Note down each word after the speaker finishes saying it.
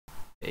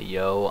Hey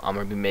yo, I'm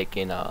gonna be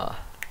making a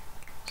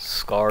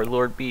Scar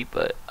Lord beat,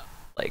 but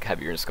like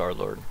heavier than Scar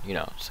Lord, you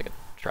know, just like a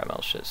trap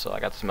metal shit. So I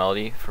got this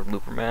melody from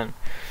Looperman.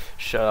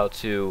 Shout out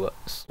to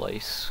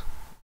Slice.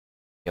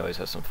 He always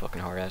has some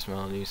fucking hard ass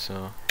melodies.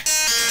 So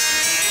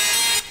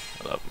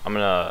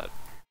I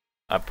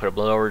put a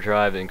blood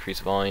overdrive, increase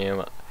the volume.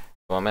 Well,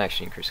 I'm gonna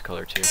actually increase the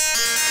color too.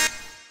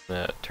 I'm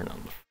gonna turn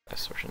on the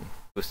distortion,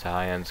 boost the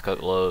high ends, cut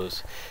the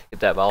lows, get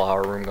that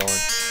Valhalla room going.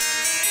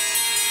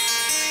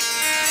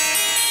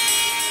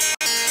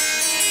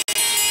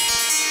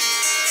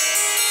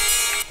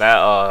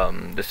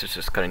 That this is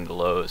just cutting the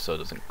lows so it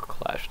doesn't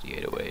clash the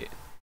 808.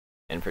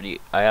 And for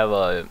the I have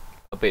a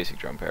basic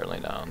drum pair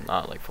laying down,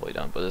 not like fully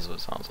down, but this is what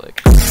it sounds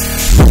like.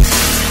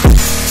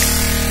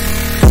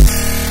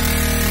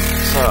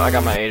 So I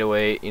got my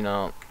 808, you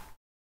know,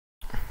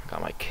 got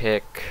my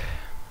kick,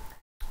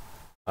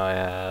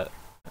 hi-hat,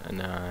 and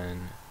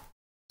then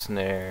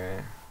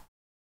snare,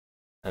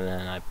 and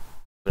then I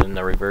put in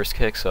the reverse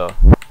kick, so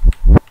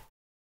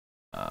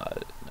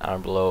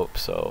envelope,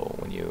 so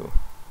when you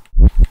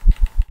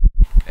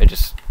it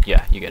just,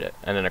 yeah, you get it.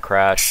 And then a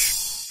crash.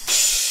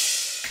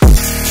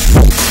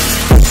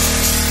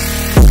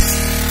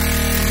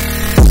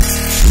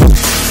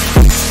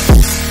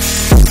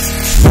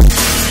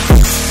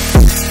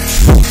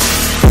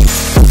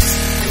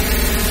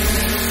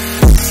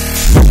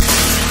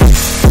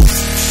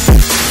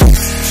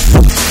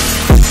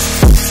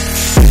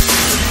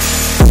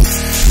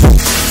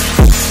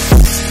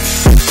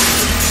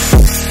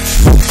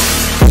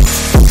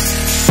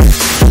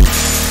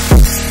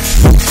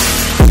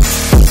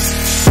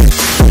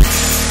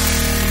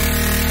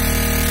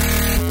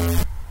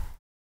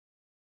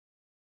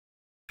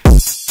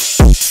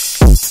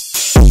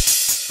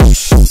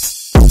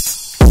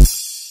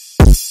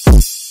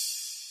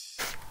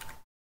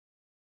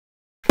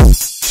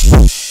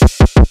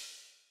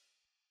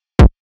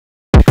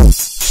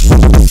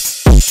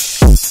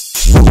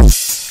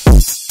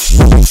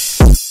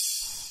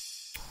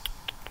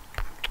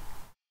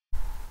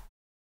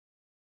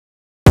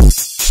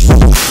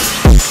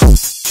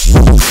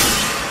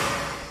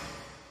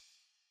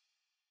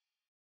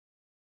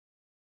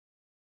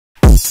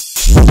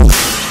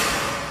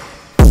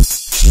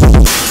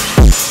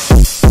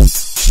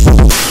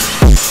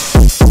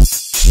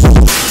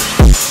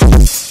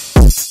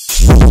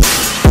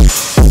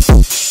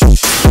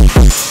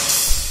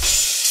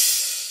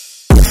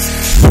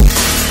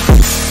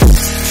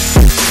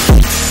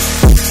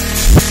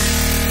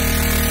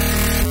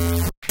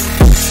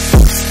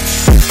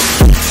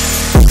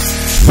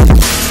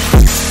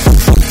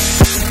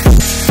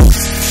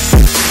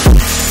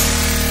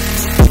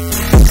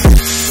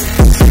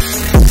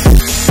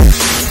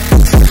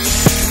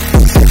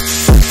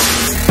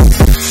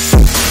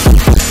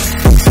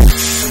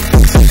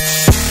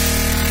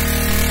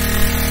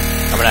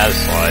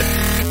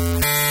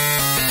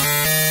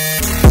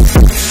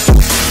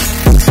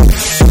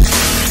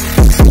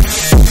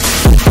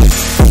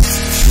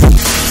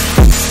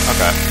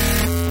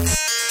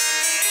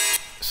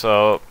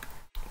 So,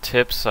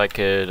 tips I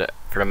could,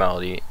 for the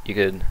melody, you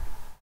could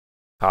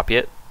copy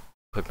it,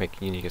 click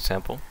make unique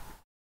sample,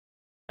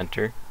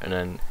 enter, and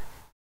then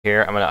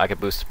here I could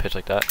boost the pitch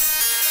like that.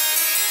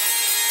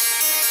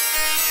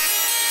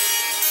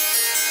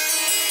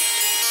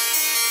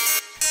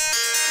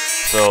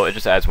 So it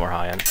just adds more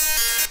high end.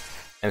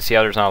 And see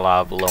how there's not a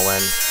lot of low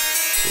end?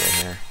 See right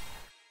here.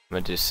 I'm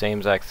gonna do the same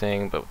exact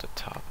thing but with the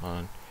top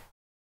on.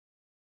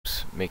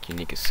 Just make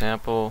unique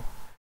sample.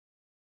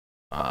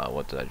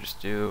 What did I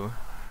just do?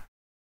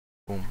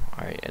 Boom.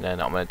 Alright, and then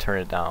I'm going to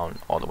turn it down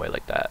all the way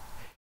like that.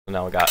 So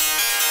now we got...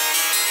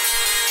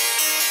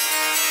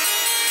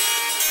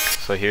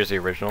 So here's the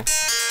original.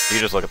 You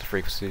just look at the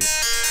frequencies.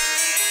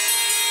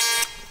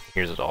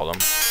 Here's all of them.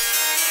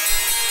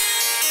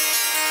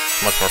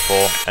 Much more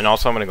full. And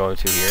also I'm going to go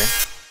into here.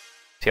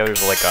 See how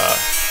there's like a...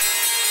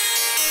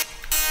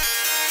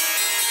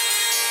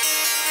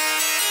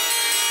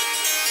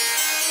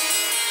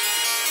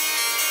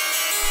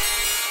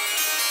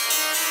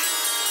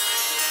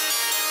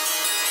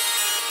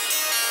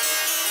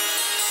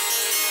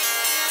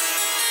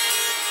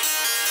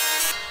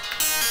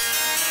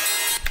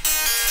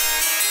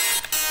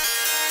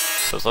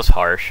 So it's less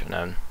harsh, and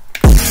then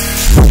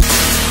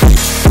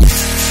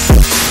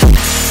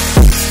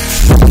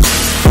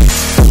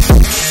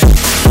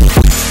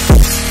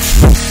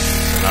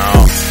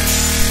now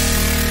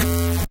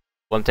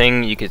one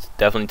thing you could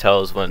definitely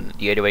tell is when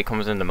the 808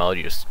 comes in, the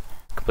melody just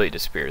completely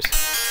disappears.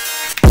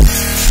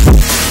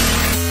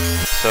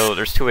 So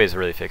there's two ways to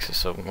really fix this.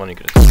 So one you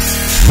could but I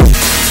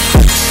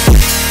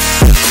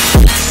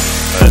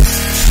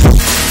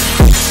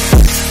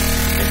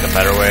think the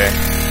better way,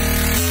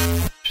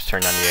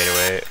 turn down the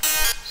 808,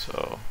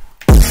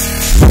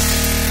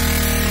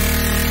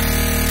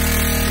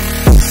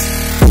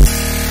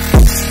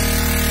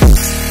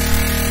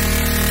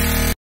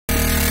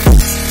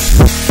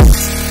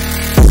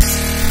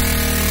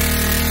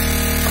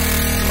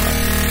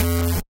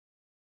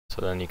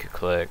 so then you could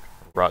click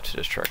route to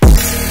this track.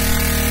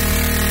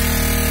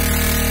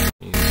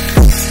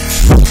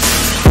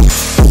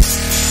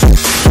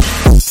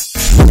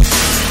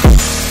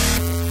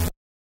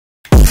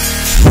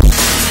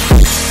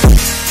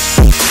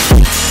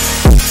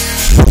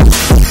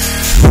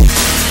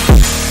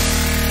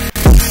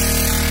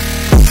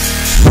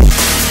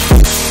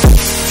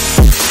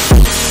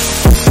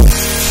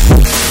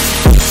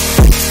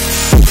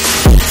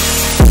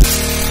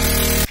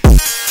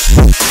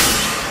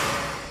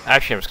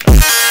 Actually, I'm just gonna.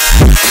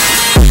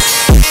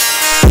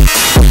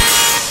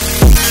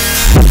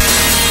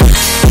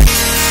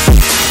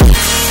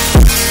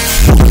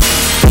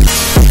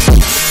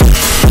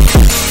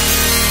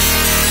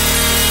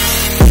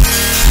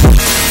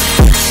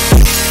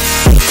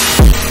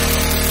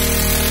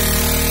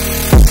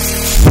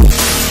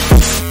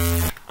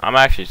 I'm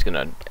actually just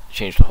gonna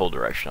change the whole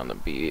direction on the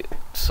beat,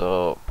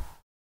 so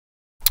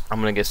I'm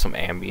gonna get some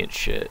ambient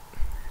shit.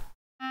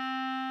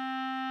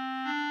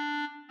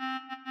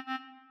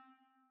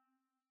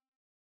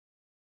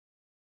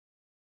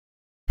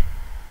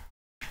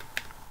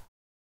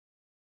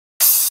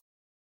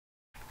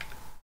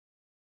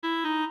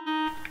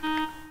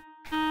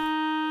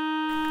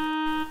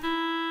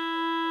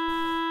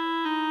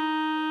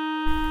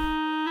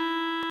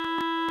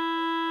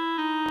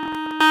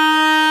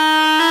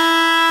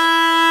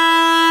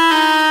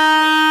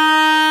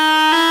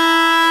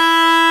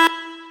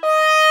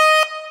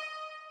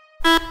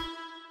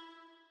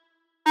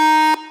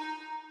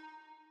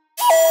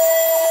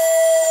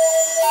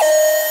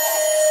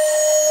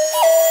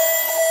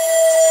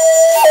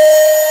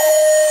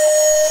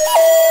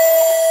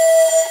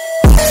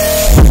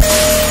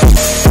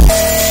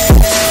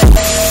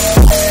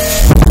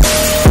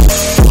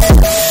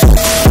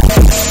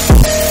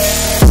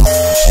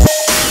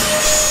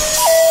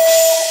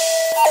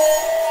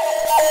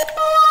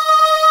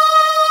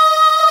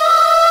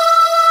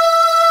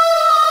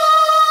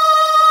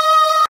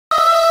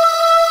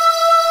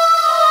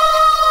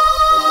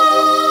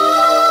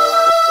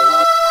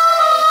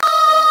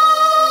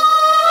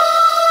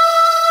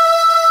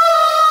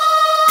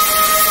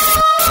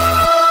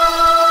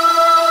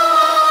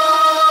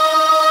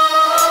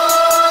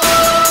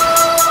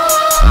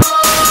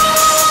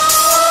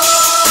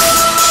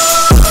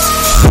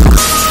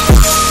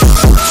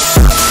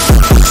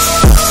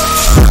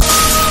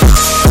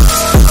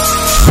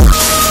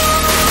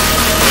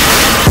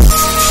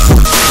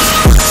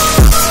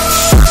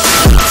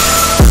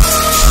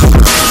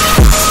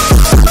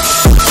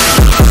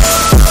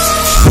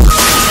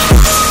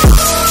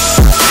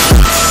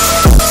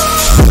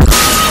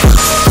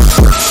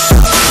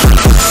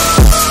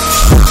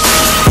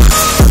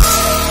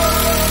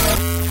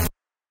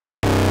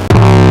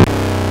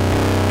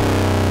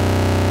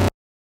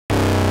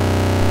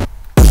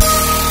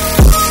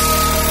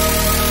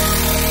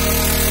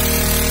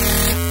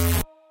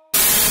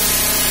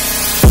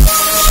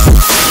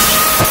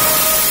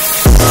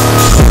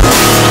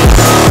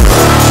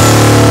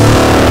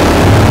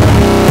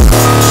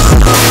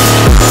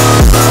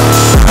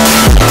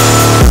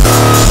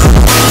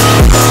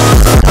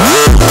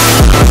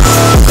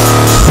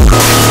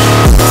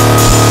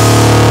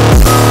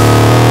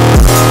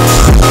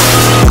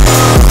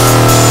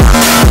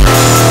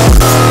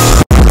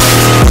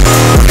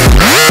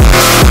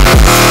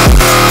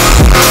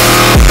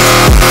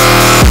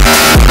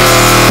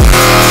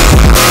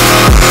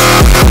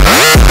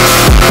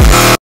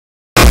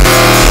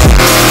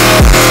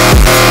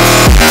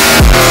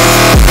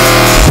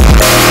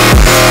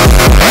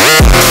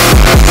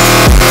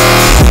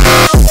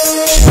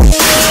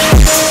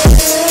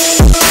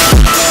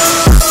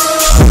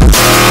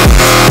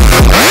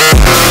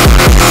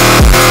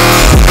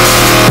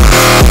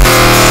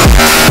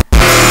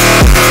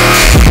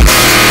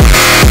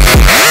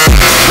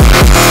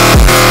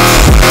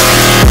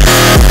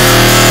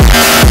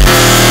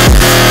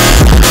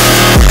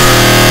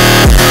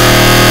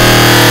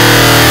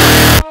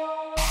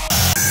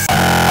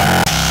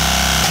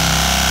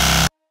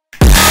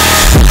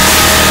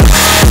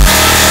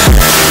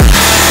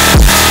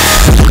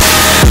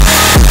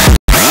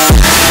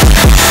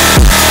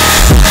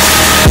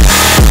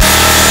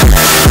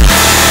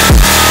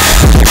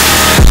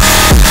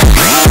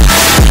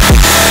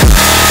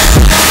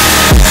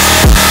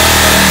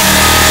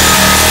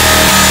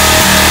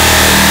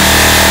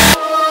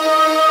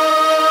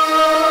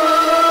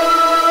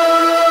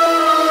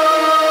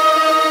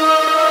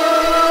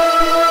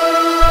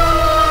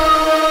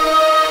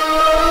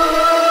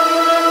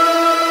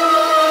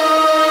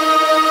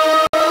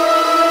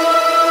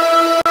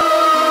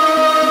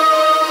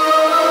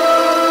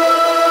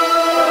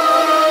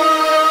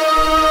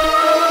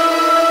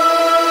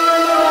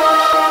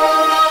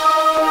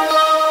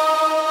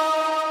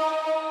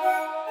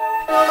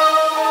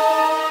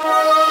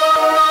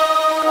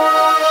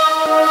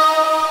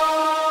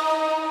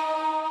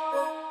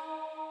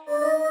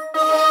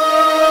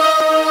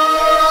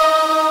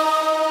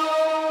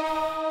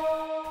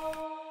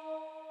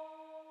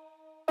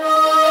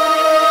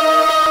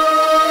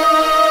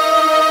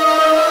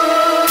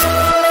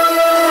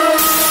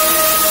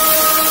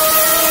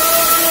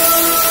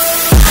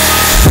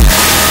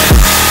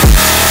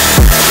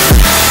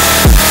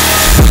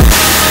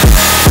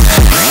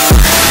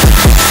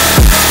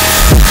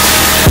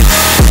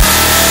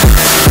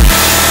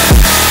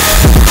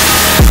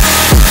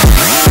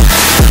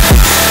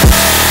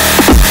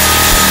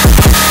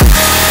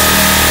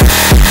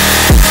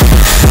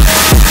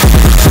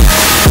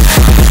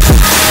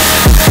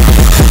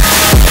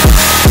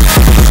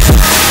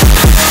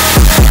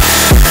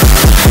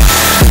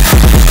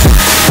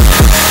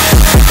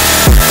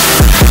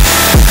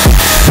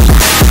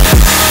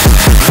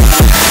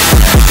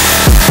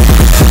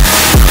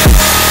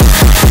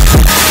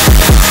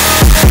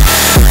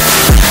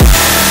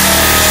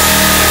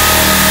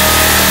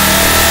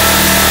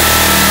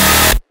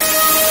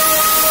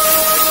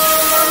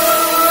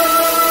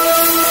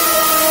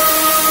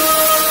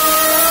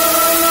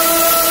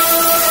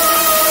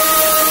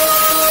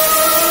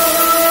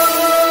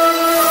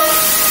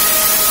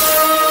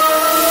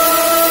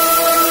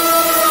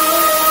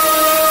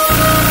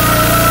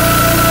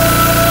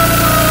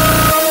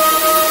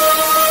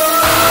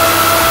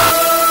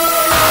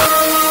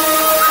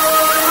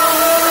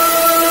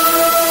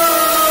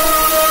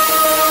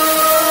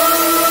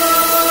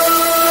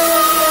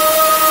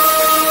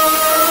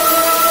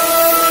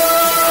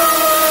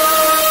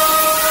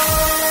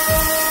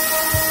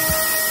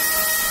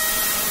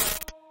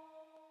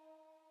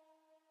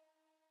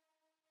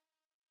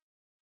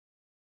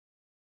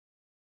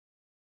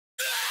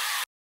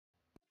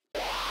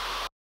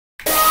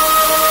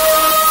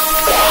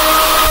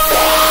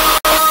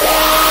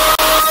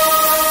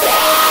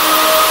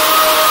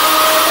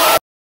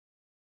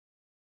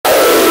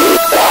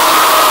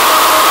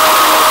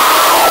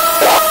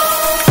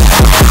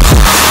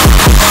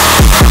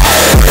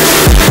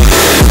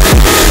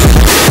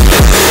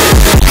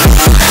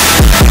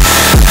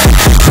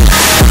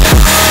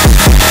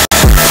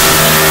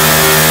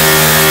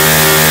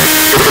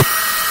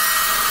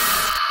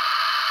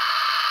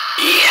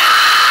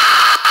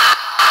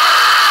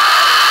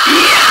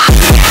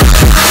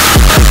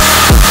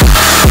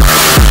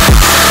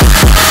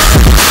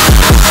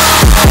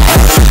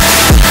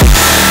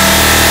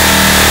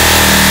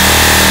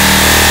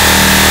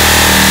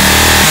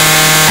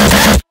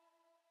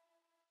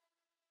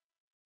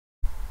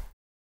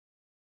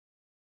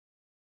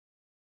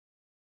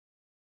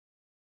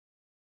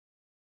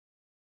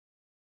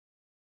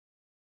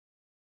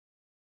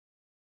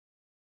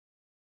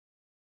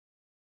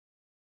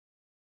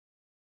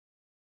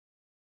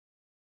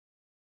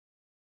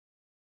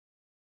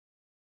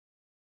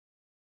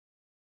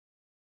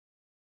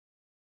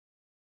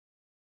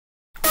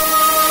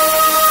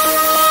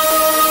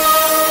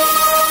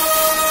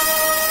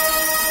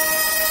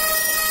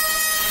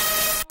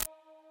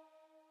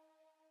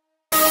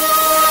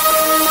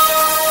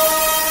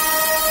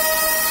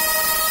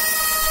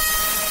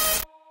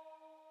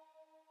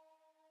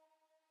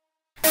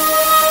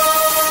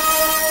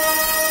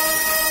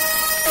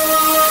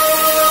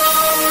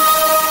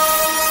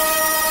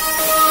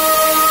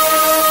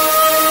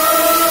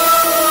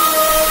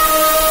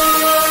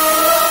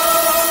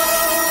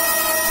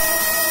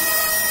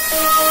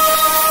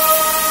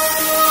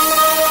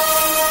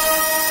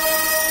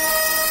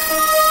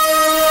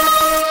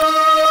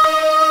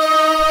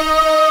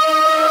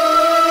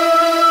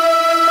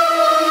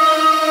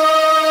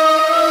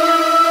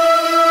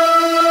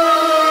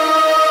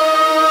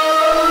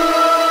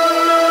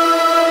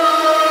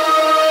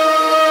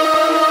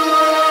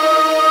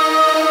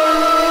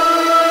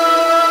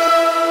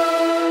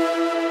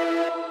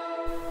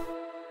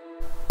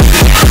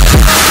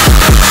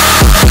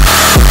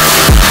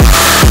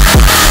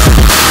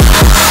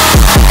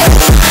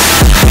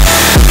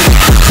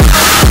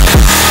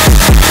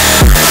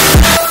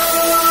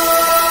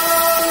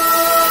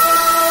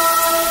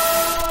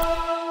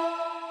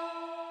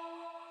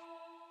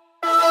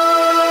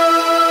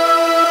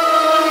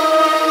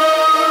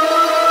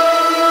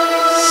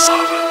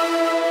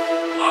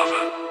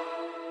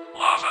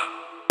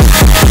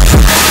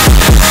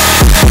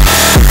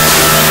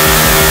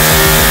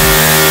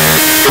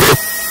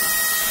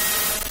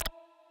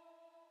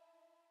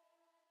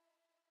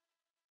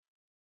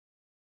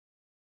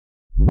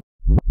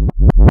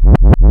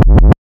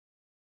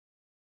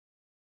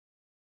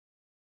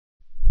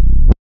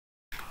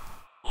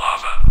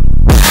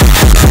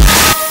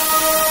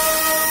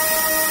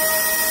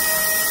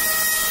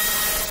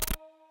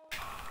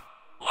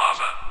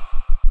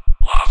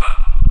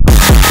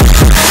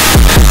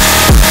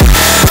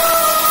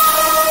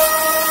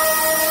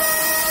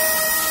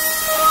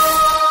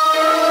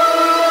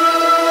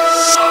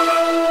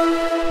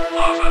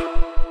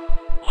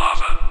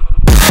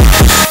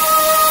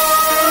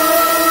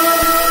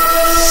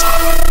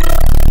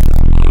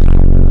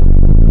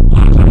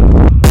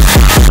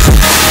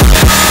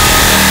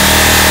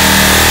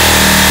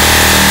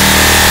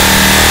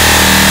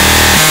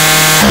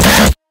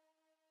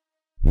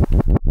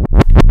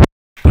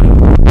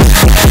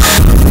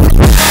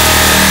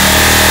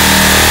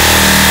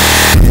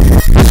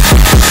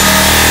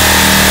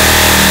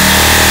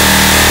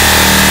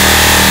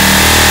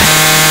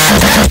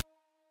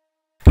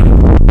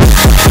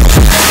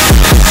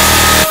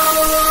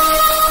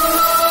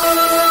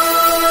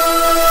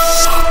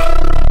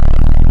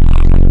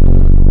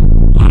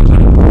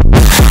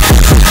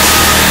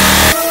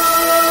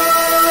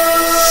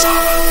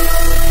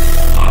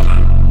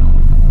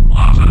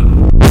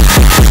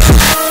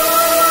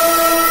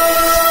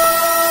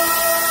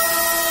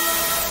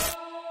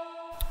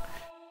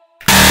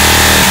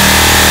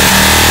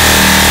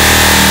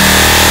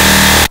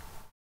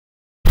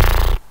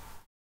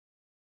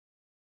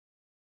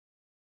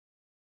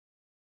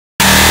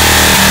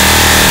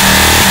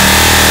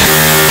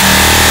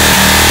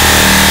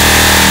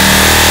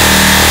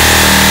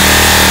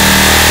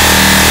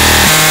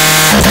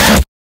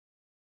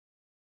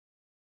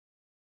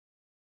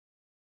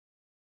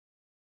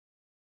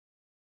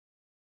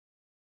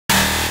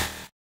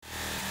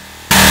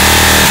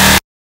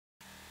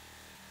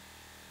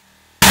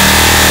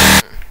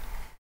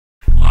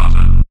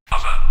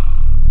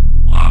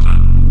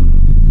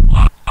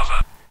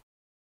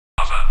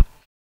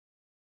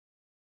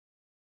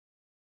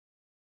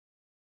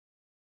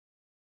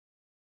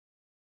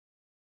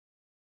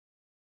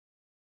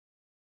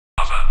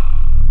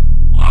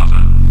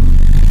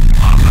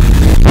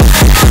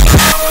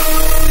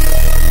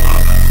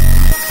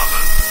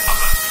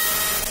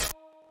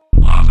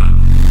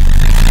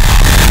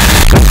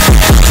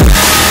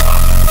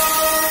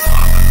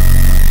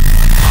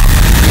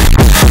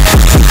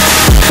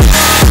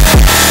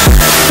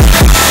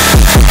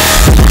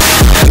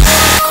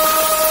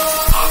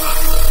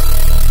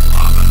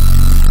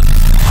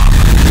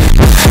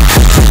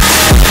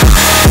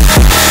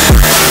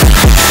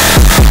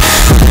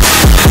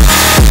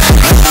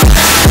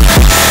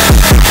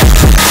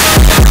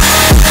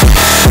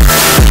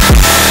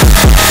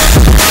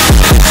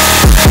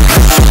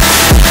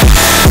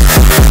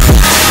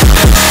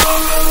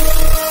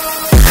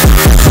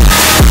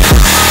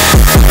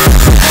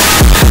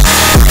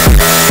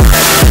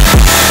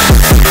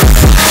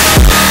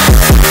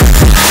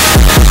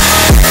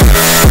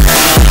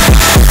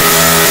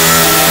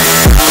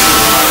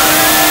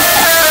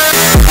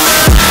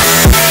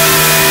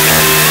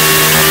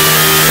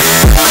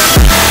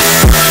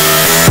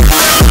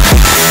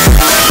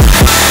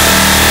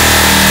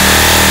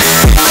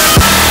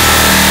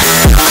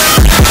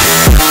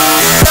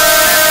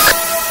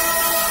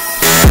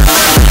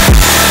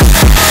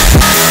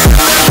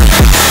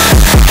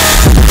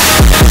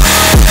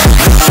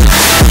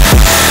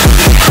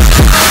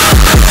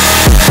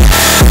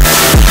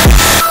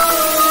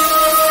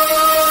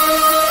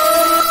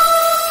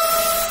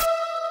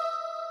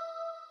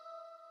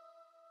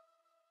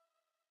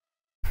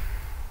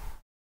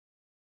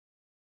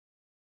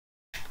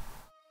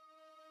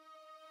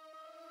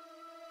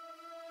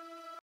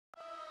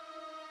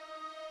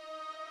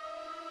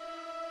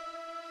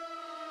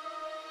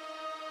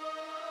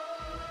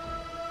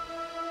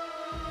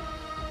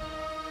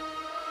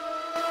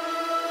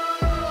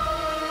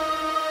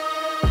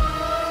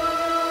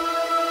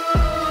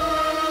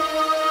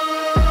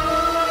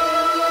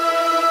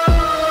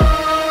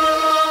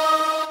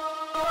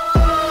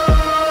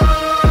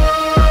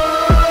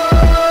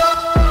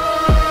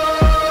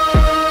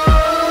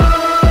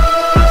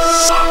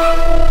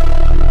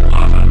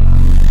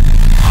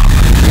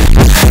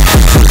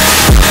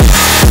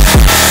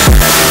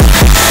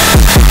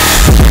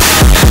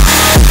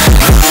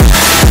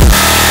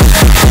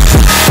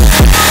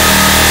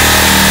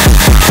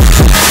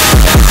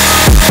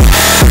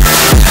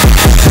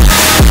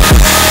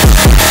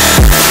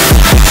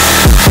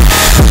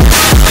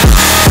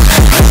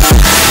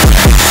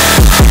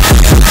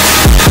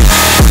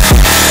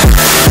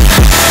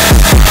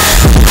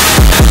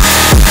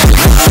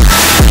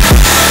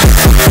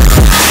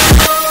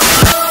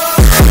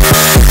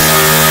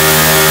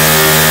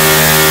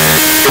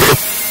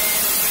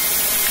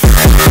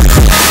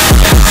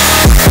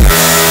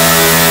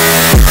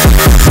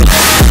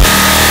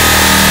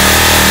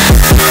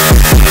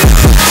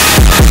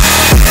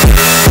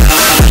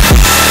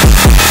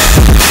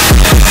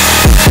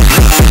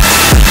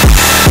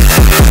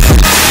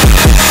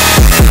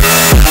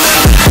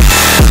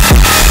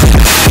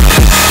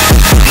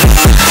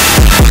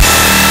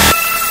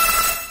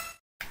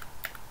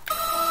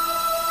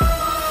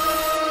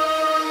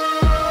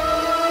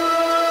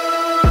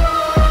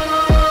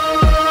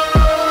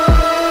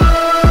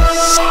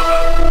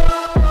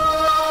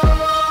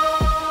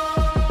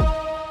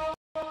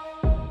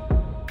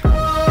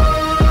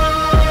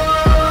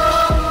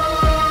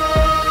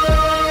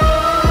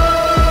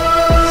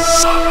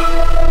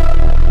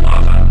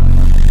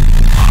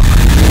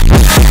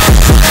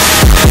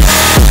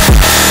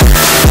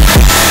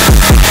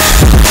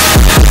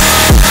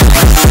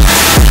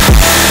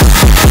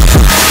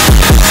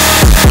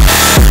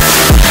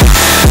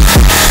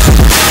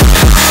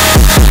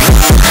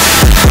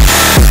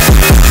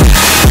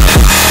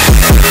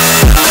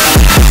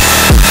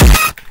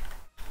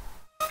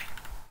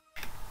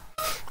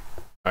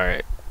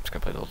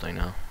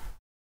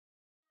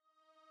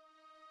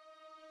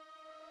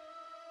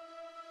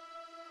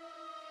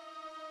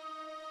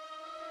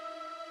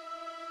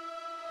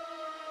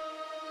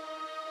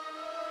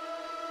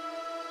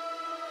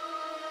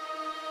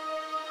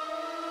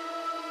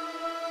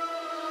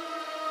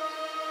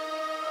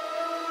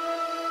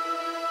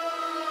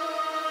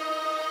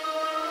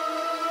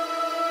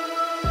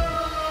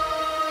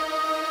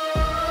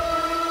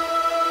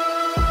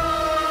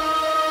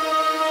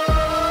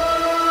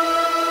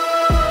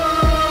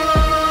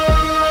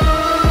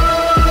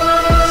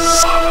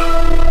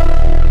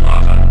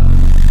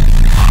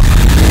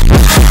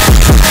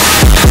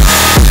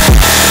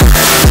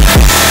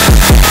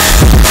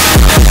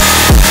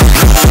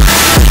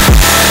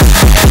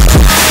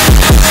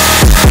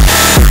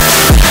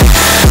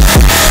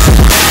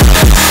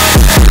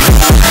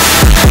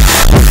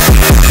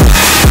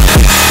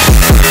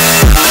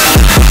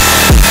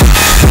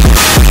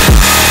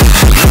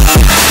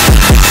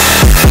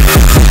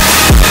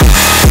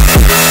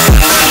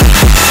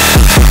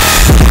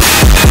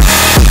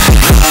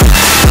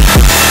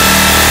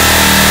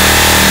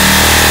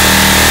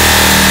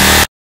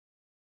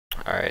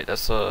 Alright,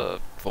 that's a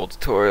full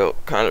tutorial.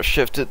 Kind of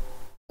shifted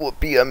what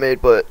beat I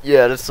made, but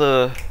yeah, that's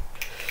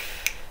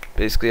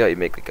basically how you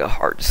make like a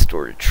hard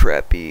distorted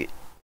trap beat.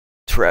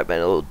 Trap and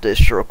a little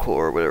Distrocore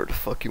or whatever the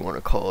fuck you want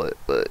to call it,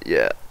 but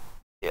yeah.